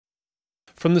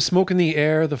From the smoke in the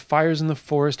air, the fires in the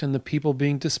forest, and the people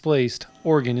being displaced,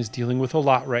 Oregon is dealing with a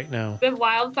lot right now. The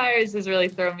wildfires has really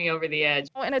thrown me over the edge.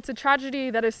 And it's a tragedy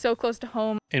that is so close to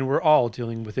home. And we're all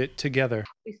dealing with it together.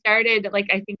 We started, I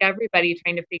think everybody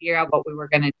trying to figure out what we were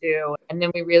going to do. And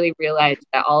then we really realized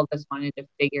that all of us wanted to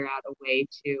figure out a way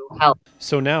to help.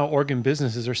 So now Oregon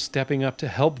businesses are stepping up to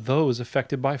help those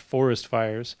affected by forest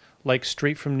fires, like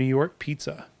Straight from New York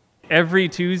Pizza. Every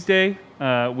Tuesday,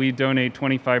 we donate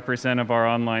 25% of our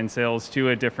online sales to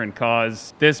a different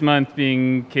cause, this month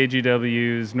being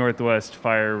KGW's Northwest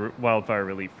Wildfire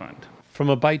Relief Fund. From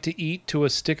a bite to eat to a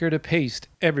sticker to paste,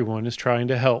 everyone is trying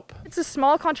to help. It's a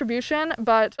small contribution,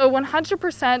 but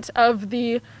 100% of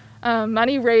the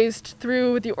money raised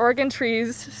through the Oregon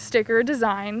Trees sticker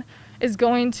design is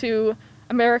going to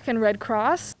American Red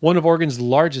Cross. One of Oregon's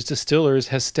largest distillers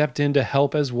has stepped in to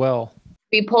help as well.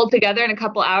 We pulled together in a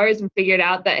couple hours and figured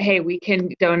out that, hey, we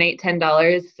can donate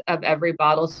 $10 of every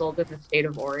bottle sold in the state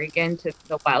of Oregon to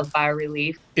the wildfire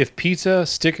relief. If pizza,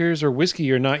 stickers, or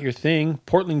whiskey are not your thing,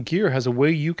 Portland Gear has a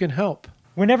way you can help.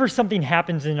 Whenever something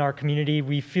happens in our community,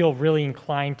 we feel really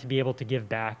inclined to be able to give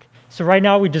back. So right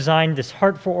now we designed this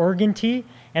Heart for Oregon tea,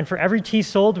 and for every tea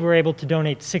sold, we're able to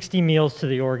donate 60 meals to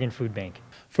the Oregon Food Bank.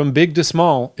 From big to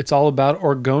small, it's all about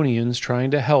Oregonians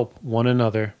trying to help one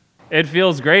another. It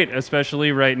feels great,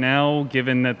 especially right now,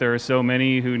 given that there are so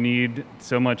many who need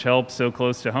so much help so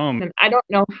close to home. And I don't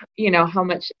know, how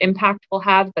much impact we'll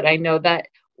have, but I know that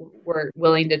we're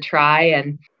willing to try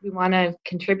and we want to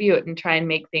contribute and try and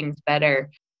make things better.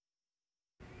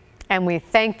 And we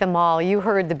thank them all. You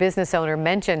heard the business owner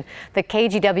mention the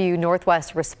KGW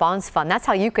Northwest Response Fund. That's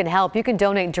how you can help. You can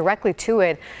donate directly to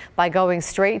it by going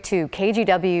straight to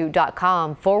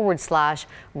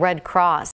kgw.com/Red Cross.